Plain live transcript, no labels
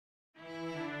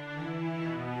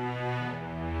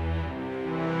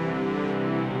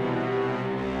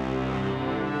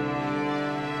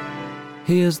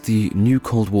Here's the New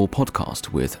Cold War podcast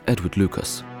with Edward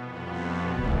Lucas.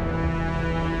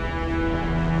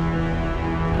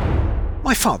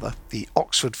 My father, the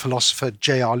Oxford philosopher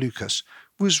J.R. Lucas,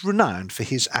 was renowned for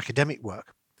his academic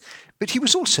work, but he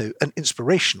was also an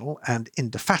inspirational and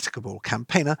indefatigable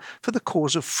campaigner for the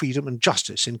cause of freedom and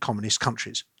justice in communist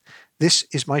countries. This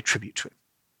is my tribute to him.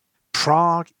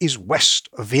 Prague is west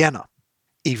of Vienna.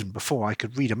 Even before I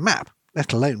could read a map,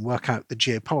 let alone work out the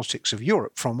geopolitics of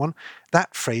Europe from one,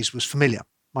 that phrase was familiar.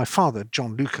 My father,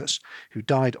 John Lucas, who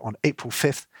died on April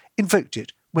 5th, invoked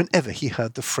it whenever he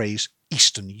heard the phrase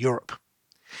Eastern Europe.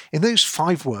 In those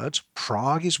 5 words,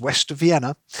 Prague is west of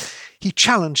Vienna, he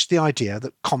challenged the idea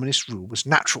that communist rule was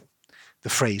natural. The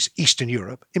phrase Eastern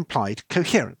Europe implied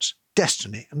coherence,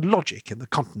 destiny, and logic in the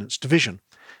continent's division.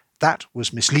 That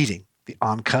was misleading. The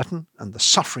Iron Curtain and the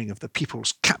suffering of the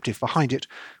peoples captive behind it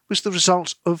was the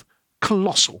result of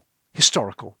colossal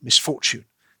historical misfortune,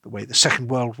 the way the Second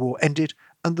World War ended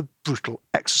and the brutal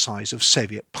exercise of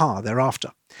Soviet power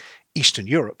thereafter. Eastern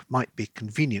Europe might be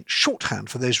convenient shorthand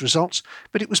for those results,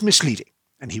 but it was misleading,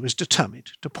 and he was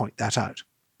determined to point that out,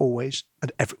 always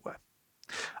and everywhere.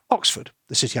 Oxford,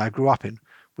 the city I grew up in,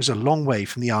 was a long way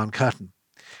from the Iron Curtain,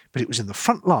 but it was in the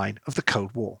front line of the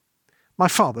Cold War. My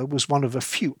father was one of a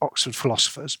few Oxford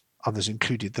philosophers, others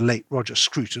included the late Roger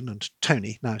Scruton and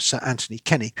Tony, now Sir Anthony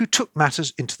Kenny, who took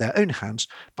matters into their own hands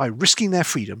by risking their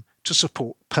freedom to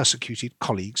support persecuted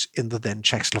colleagues in the then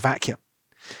Czechoslovakia.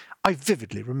 I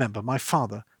vividly remember my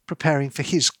father preparing for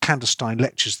his clandestine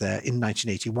lectures there in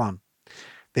 1981.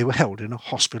 They were held in a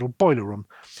hospital boiler room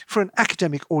for an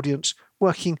academic audience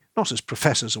working not as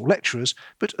professors or lecturers,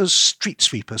 but as street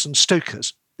sweepers and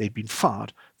stokers. They'd been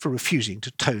fired for refusing to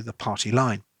toe the party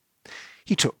line.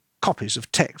 He took copies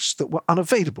of texts that were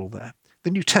unavailable there,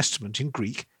 the New Testament in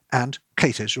Greek and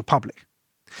Plato's Republic.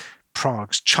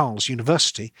 Prague's Charles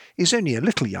University is only a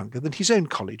little younger than his own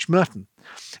college, Merton,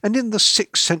 and in the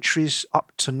 6 centuries up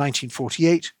to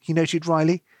 1948, he noted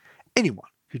wryly, anyone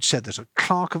who'd said that a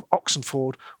clerk of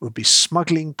Oxenford would be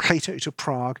smuggling Plato to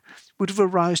Prague would have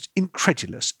aroused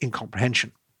incredulous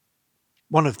incomprehension.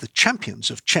 One of the champions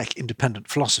of Czech independent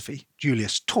philosophy,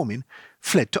 Julius Tormin,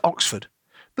 fled to Oxford,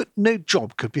 but no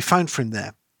job could be found for him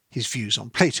there. His views on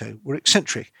Plato were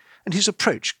eccentric, and his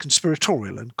approach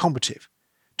conspiratorial and combative.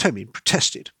 Tormin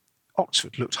protested.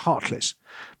 Oxford looked heartless,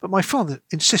 but my father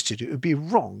insisted it would be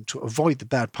wrong to avoid the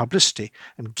bad publicity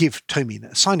and give Tormin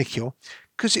a sinecure,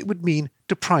 because it would mean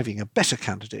depriving a better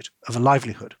candidate of a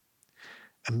livelihood.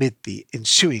 Amid the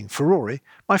ensuing furore,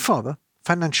 my father,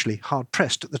 financially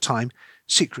hard-pressed at the time,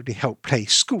 secretly helped pay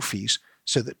school fees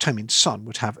so that Tormin's son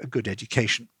would have a good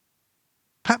education.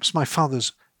 Perhaps my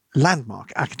father's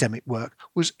landmark academic work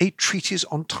was A Treatise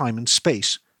on Time and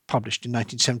Space, published in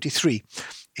 1973.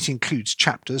 It includes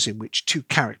chapters in which 2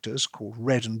 characters, called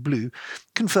Red and Blue,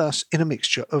 converse in a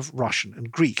mixture of Russian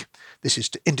and Greek. This is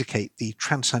to indicate the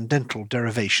transcendental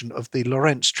derivation of the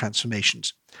Lorentz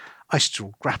transformations. I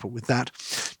still grapple with that,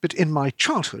 but in my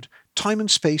childhood, time and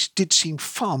space did seem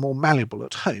far more malleable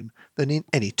at home than in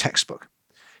any textbook.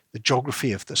 The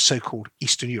geography of the so-called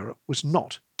Eastern Europe was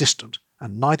not distant,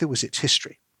 and neither was its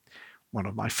history. One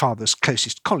of my father's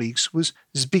closest colleagues was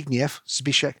Zbigniew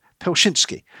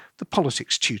Pelczynski, the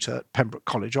politics tutor at Pembroke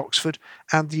College, Oxford,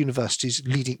 and the university's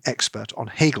leading expert on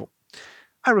Hegel.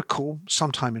 I recall,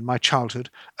 sometime in my childhood,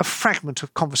 a fragment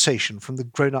of conversation from the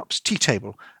grown-ups' tea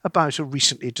table about a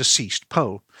recently deceased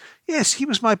Pole. "Yes, he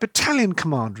was my battalion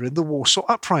commander in the Warsaw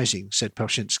Uprising," said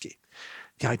Pelczynski.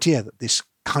 The idea that this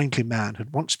kindly man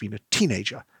had once been a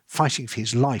teenager fighting for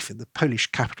his life in the Polish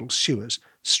capital's sewers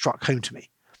struck home to me.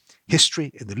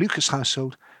 History in the Lucas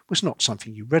household was not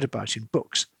something you read about in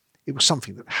books. It was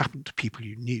something that happened to people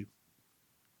you knew.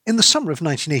 In the summer of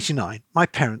 1989, my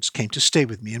parents came to stay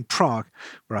with me in Prague,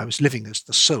 where I was living as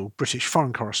the sole British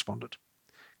foreign correspondent.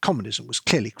 Communism was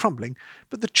clearly crumbling,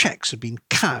 but the Czechs had been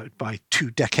cowed by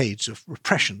 2 decades of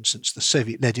repression since the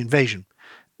Soviet-led invasion.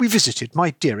 We visited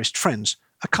my dearest friends,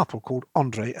 a couple called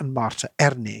Andrei and Marta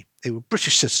Erni. They were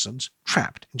British citizens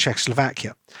trapped in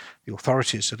Czechoslovakia. The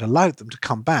authorities had allowed them to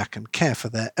come back and care for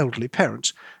their elderly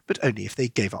parents, but only if they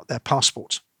gave up their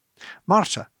passports.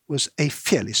 Marta was a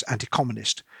fearless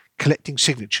anti-communist, collecting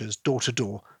signatures door to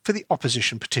door for the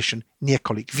opposition petition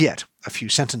Niekolik Viet, a few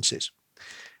sentences.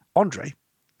 Andrei,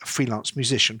 a freelance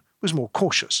musician, was more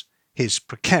cautious. His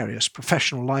precarious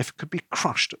professional life could be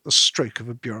crushed at the stroke of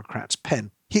a bureaucrat's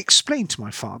pen. He explained to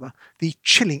my father the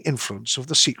chilling influence of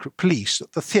the secret police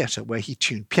at the theatre where he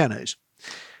tuned pianos.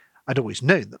 I'd always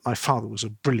known that my father was a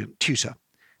brilliant tutor.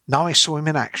 Now I saw him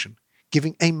in action,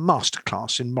 giving a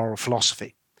masterclass in moral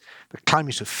philosophy. The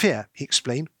climate of fear, he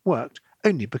explained, worked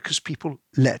only because people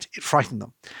let it frighten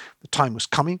them. The time was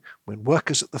coming when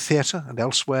workers at the theatre and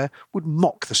elsewhere would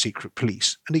mock the secret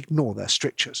police and ignore their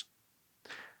strictures.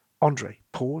 André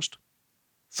paused,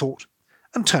 thought,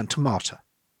 and turned to Marta.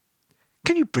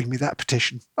 "Can you bring me that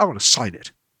petition? I want to sign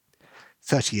it."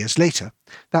 30 years later,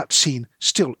 that scene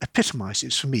still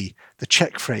epitomizes for me the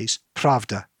Czech phrase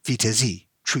 "Pravda vítězí,"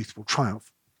 truth will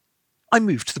triumph. I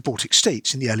moved to the Baltic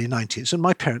States in the early 90s, and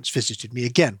my parents visited me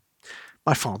again.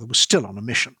 My father was still on a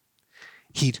mission.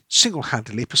 He'd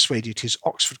single-handedly persuaded his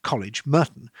Oxford College,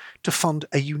 Merton, to fund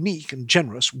a unique and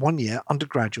generous one-year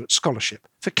undergraduate scholarship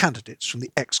for candidates from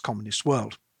the ex-communist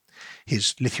world.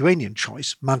 His Lithuanian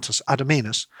choice, Mantas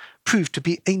Adomėnas, proved to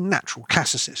be a natural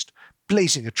classicist,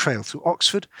 blazing a trail through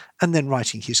Oxford and then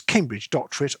writing his Cambridge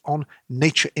doctorate on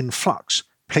Nature in Flux,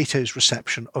 Plato's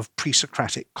reception of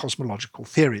pre-Socratic cosmological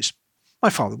theories. My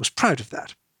father was proud of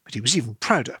that, but he was even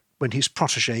prouder when his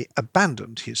protégé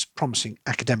abandoned his promising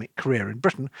academic career in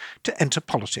Britain to enter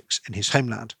politics in his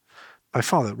homeland. My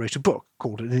father wrote a book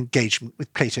called An Engagement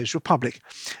with Plato's Republic,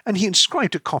 and he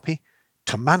inscribed a copy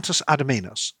to Mantas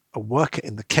Adomėnas, a worker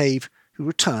in the cave who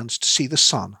returns to see the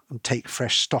sun and take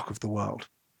fresh stock of the world.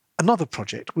 Another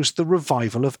project was the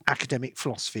revival of academic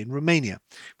philosophy in Romania,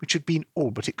 which had been all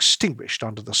but extinguished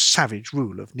under the savage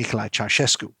rule of Nicolae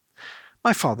Ceausescu.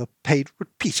 My father paid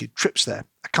repeated trips there,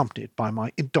 accompanied by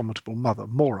my indomitable mother,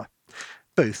 Maura.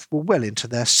 Both were well into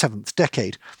their 7th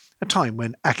decade, a time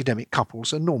when academic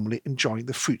couples are normally enjoying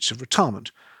the fruits of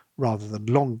retirement, rather than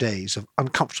long days of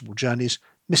uncomfortable journeys,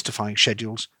 mystifying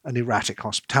schedules, and erratic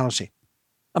hospitality.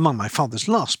 Among my father's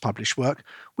last published work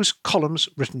was columns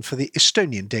written for the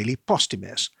Estonian daily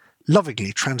Postimees,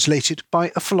 lovingly translated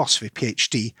by a philosophy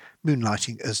PhD,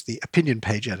 moonlighting as the opinion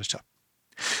page editor.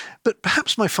 But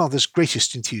perhaps my father's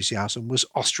greatest enthusiasm was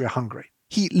Austria-Hungary.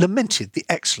 He lamented the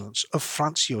excellence of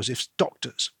Franz Josef's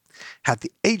doctors. Had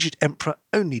the aged emperor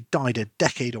only died a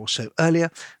decade or so earlier,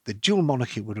 the dual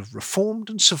monarchy would have reformed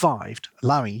and survived,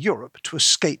 allowing Europe to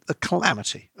escape the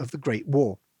calamity of the Great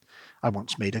War. I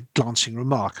once made a glancing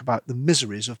remark about the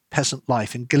miseries of peasant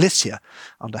life in Galicia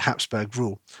under Habsburg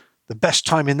rule. "The best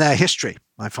time in their history,"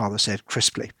 my father said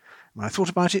crisply. When I thought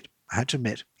about it, I had to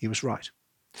admit he was right.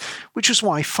 Which was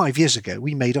why 5 years ago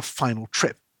we made a final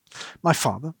trip. My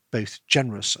father, both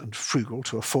generous and frugal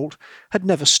to a fault, had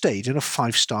never stayed in a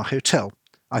 5-star hotel.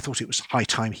 I thought it was high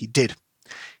time he did.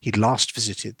 He'd last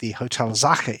visited the Hotel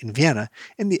Sacher in Vienna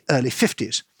in the early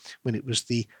 50s, when it was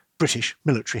the British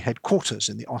military headquarters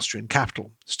in the Austrian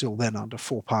capital, still then under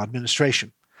 4-power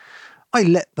administration. I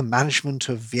let the management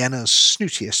of Vienna's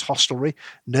snootiest hostelry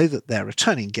know that their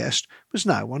returning guest was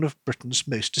now one of Britain's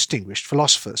most distinguished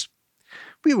philosophers.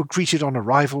 We were greeted on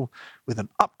arrival with an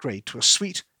upgrade to a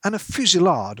suite and a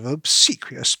fusillade of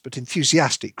obsequious but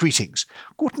enthusiastic greetings.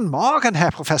 "Guten Morgen,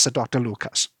 Herr Professor Dr.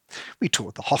 Lucas." We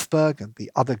toured the Hofburg and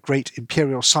the other great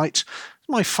imperial sites.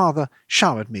 My father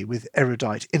showered me with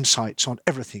erudite insights on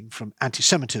everything from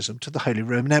anti-Semitism to the Holy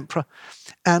Roman Emperor,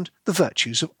 and the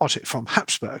virtues of Otto von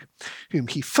Habsburg, whom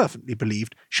he fervently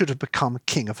believed should have become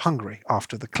King of Hungary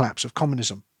after the collapse of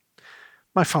communism.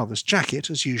 My father's jacket,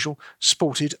 as usual,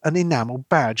 sported an enamel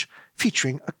badge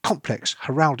featuring a complex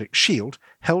heraldic shield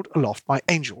held aloft by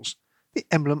angels, the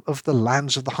emblem of the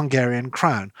lands of the Hungarian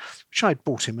crown, which I had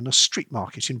bought him in a street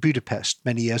market in Budapest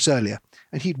many years earlier,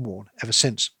 and he'd worn ever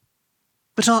since.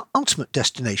 But our ultimate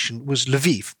destination was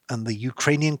Lviv and the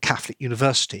Ukrainian Catholic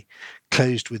University,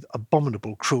 closed with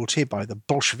abominable cruelty by the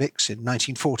Bolsheviks in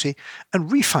 1940 and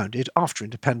refounded after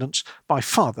independence by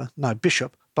Father, now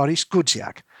Bishop, Boris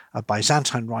Gudziak, a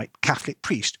Byzantine Rite Catholic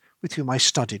priest with whom I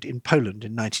studied in Poland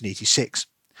in 1986.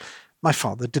 My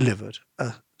father delivered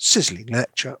a sizzling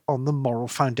lecture on the moral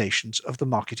foundations of the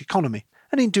market economy,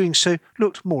 and in doing so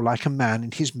looked more like a man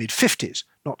in his mid-50s,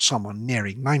 not someone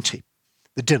nearing 90.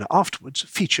 The dinner afterwards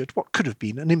featured what could have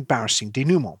been an embarrassing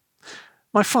denouement.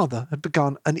 My father had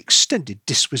begun an extended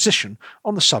disquisition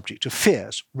on the subject of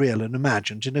fears, real and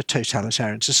imagined, in a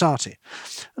totalitarian society,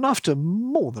 and after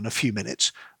more than a few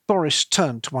minutes, Boris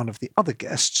turned to one of the other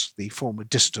guests, the former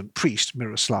dissident priest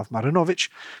Miroslav Marinovich,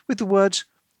 with the words,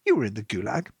 "You were in the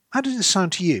Gulag. How did it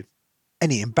sound to you?"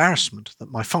 Any embarrassment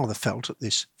that my father felt at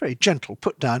this very gentle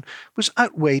put-down was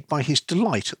outweighed by his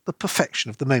delight at the perfection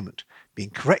of the moment,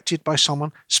 being corrected by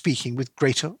someone speaking with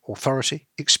greater authority,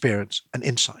 experience, and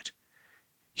insight.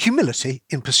 Humility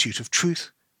in pursuit of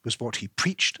truth was what he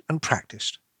preached and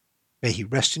practiced. May he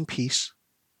rest in peace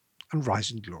and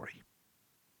rise in glory.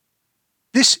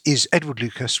 This is Edward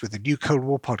Lucas with the New Cold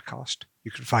War podcast.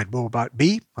 You can find more about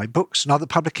me, my books, and other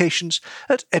publications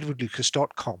at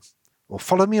edwardlucas.com, or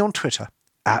follow me on Twitter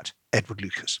at Edward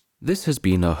Lucas. This has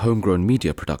been a Homegrown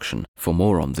Media production. For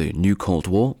more on the New Cold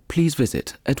War, please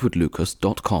visit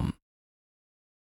edwardlucas.com.